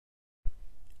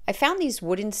I found these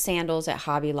wooden sandals at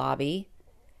Hobby Lobby.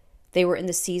 They were in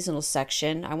the seasonal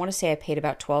section. I want to say I paid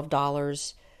about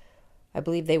 $12. I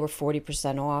believe they were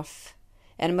 40% off.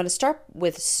 And I'm going to start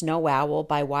with Snow Owl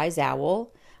by Wise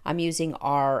Owl. I'm using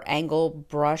our angle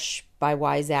brush by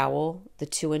Wise Owl, the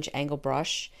 2-inch angle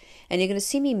brush. And you're going to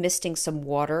see me misting some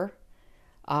water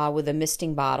with a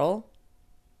misting bottle.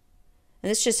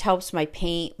 And this just helps my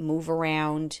paint move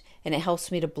around, and it helps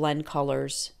me to blend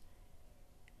colors.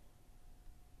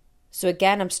 So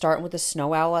again, I'm starting with the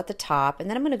Snow Owl at the top, and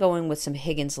then I'm going to go in with some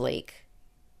Higgins Lake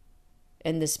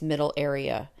in this middle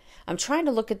area. I'm trying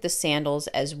to look at the sandals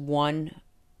as one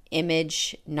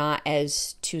image, not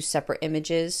as two separate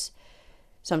images.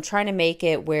 So I'm trying to make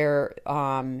it where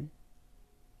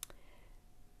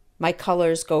my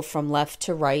colors go from left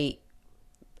to right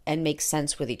and make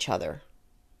sense with each other.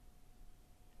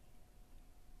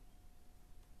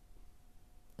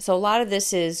 So a lot of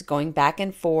this is going back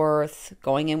and forth,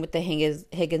 going in with the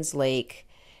Higgins Lake,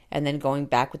 and then going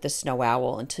back with the Snow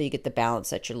Owl until you get the balance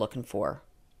that you're looking for.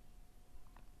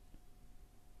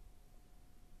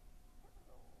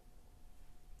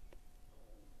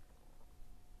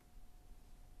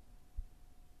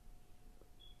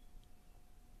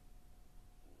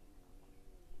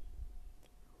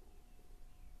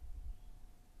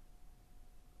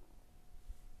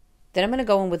 Then I'm going to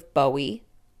go in with Bowie.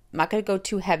 I'm not going to go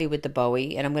too heavy with the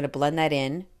Bowie, and I'm going to blend that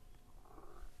in.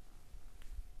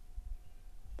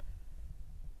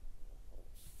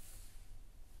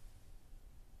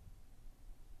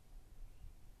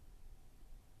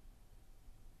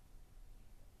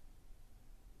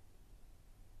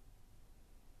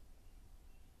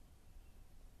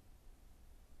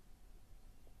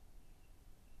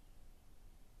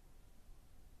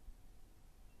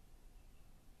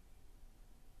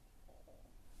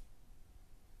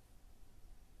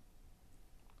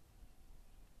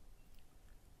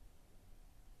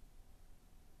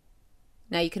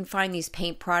 Now you can find these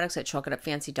paint products at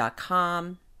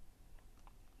chalkitupfancy.com.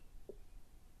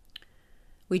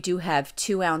 We do have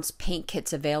 2-ounce paint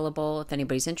kits available if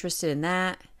anybody's interested in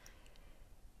that,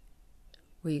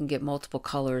 where you can get multiple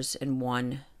colors in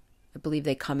one. I believe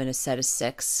they come in a set of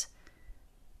 6.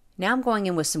 Now I'm going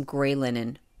in with some gray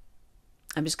linen.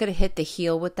 I'm just going to hit the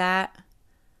heel with that. I'm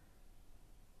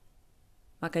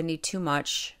not going to need too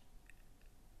much.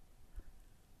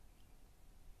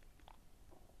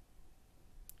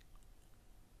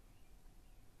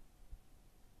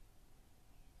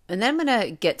 And then I'm going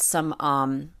to get some,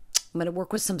 I'm going to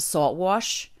work with some salt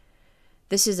wash.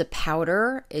 This is a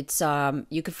powder. It's,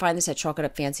 you can find this at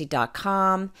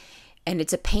chalkitupfancy.com, and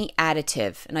it's a paint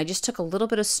additive. And I just took a little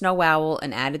bit of Snow Owl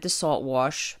and added the salt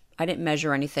wash. I didn't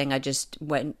measure anything. I just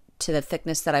went to the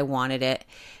thickness that I wanted it.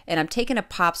 And I'm taking a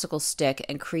popsicle stick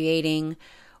and creating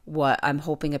what I'm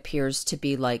hoping appears to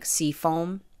be like sea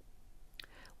foam,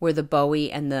 where the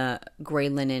Bowie and the gray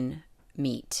linen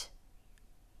meet.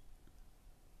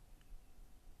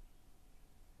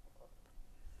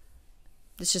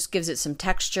 This just gives it some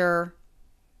texture.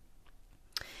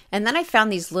 And then I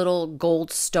found these little gold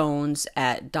stones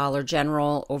at Dollar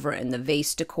General over in the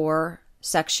vase decor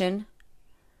section.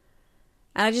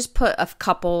 And I just put a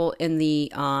couple in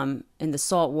the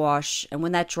salt wash, and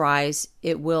when that dries,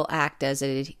 it will act as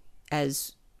it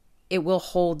will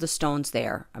hold the stones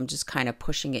there. I'm just kind of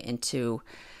pushing it into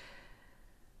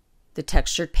the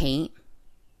textured paint.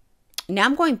 Now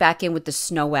I'm going back in with the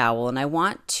Snow Owl, and I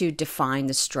want to define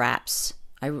the straps.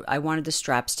 I wanted the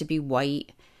straps to be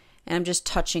white, and I'm just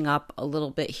touching up a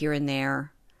little bit here and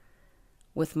there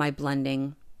with my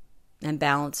blending and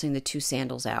balancing the two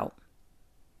sandals out.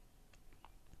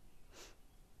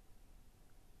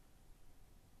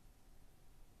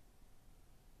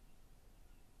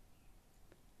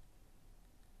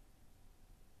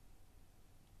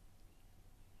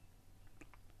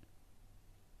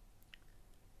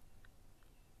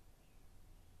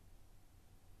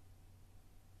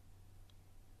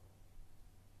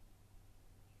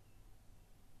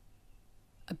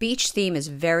 A beach theme is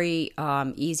very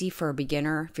easy for a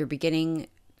beginner. If you're beginning,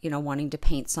 wanting to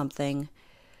paint something.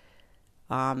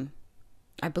 I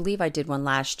believe I did one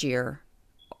last year,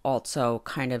 also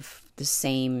kind of the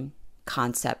same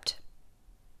concept.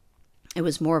 It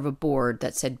was more of a board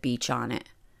that said beach on it.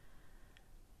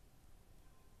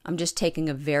 I'm just taking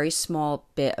a very small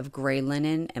bit of gray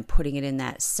linen and putting it in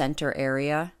that center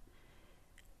area.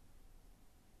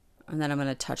 And then I'm going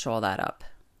to touch all that up.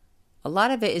 A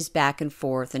lot of it is back and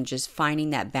forth and just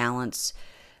finding that balance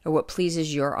or what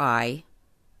pleases your eye.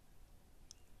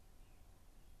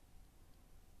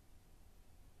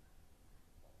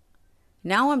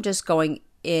 Now I'm just going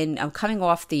in, I'm coming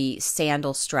off the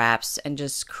sandal straps and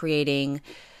just creating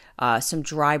some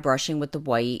dry brushing with the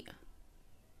white,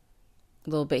 a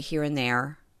little bit here and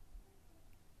there,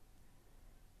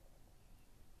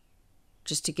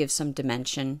 just to give some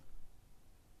dimension.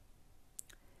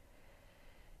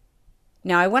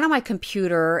 Now I went on my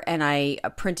computer and I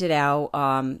printed out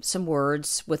some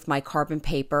words with my carbon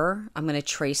paper. I'm going to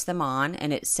trace them on,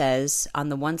 and it says on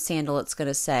the one sandal, it's going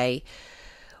to say,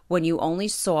 when you only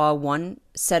saw one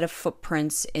set of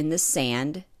footprints in the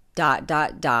sand, ... And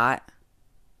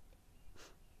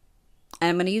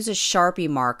I'm going to use a Sharpie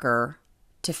marker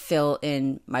to fill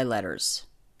in my letters.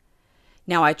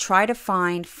 Now I try to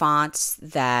find fonts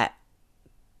that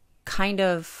kind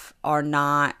of are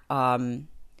not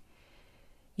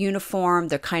uniform.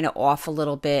 They're kind of off a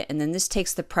little bit, and then this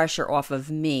takes the pressure off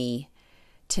of me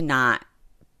to not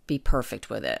be perfect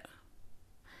with it.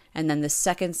 And then the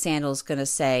second sandal is going to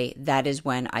say, that is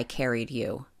when I carried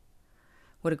you.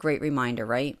 What a great reminder,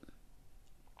 right?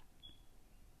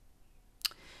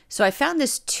 So I found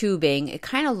this tubing. It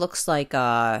kind of looks like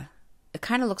burlap,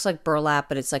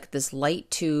 but it's like this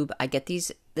light tube. I get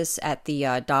this at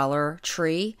the Dollar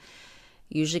Tree.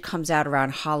 Usually comes out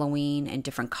around Halloween in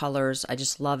different colors. I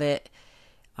just love it.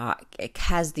 It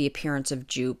has the appearance of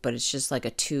jute, but it's just like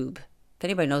a tube. If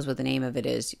anybody knows what the name of it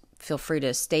is, feel free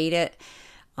to state it.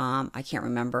 I can't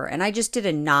remember. And I just did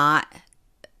a knot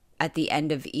at the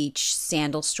end of each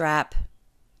sandal strap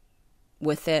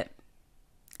with it.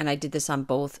 And I did this on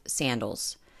both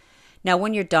sandals. Now,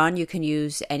 when you're done, you can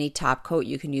use any top coat.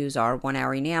 You can use our 1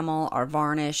 hour enamel, our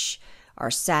varnish, our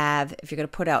salve. If you're going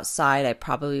to put outside, I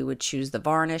probably would choose the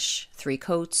varnish, 3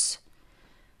 coats.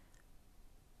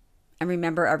 And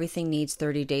remember, everything needs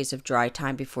 30 days of dry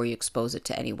time before you expose it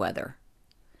to any weather.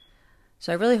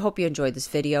 So I really hope you enjoyed this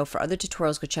video. For other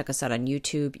tutorials, go check us out on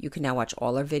YouTube. You can now watch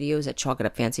all our videos at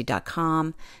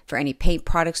chalkitupfancy.com. For any paint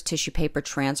products, tissue paper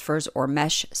transfers, or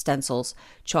mesh stencils,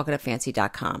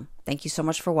 chalkitupfancy.com. Thank you so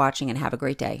much for watching and have a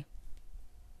great day.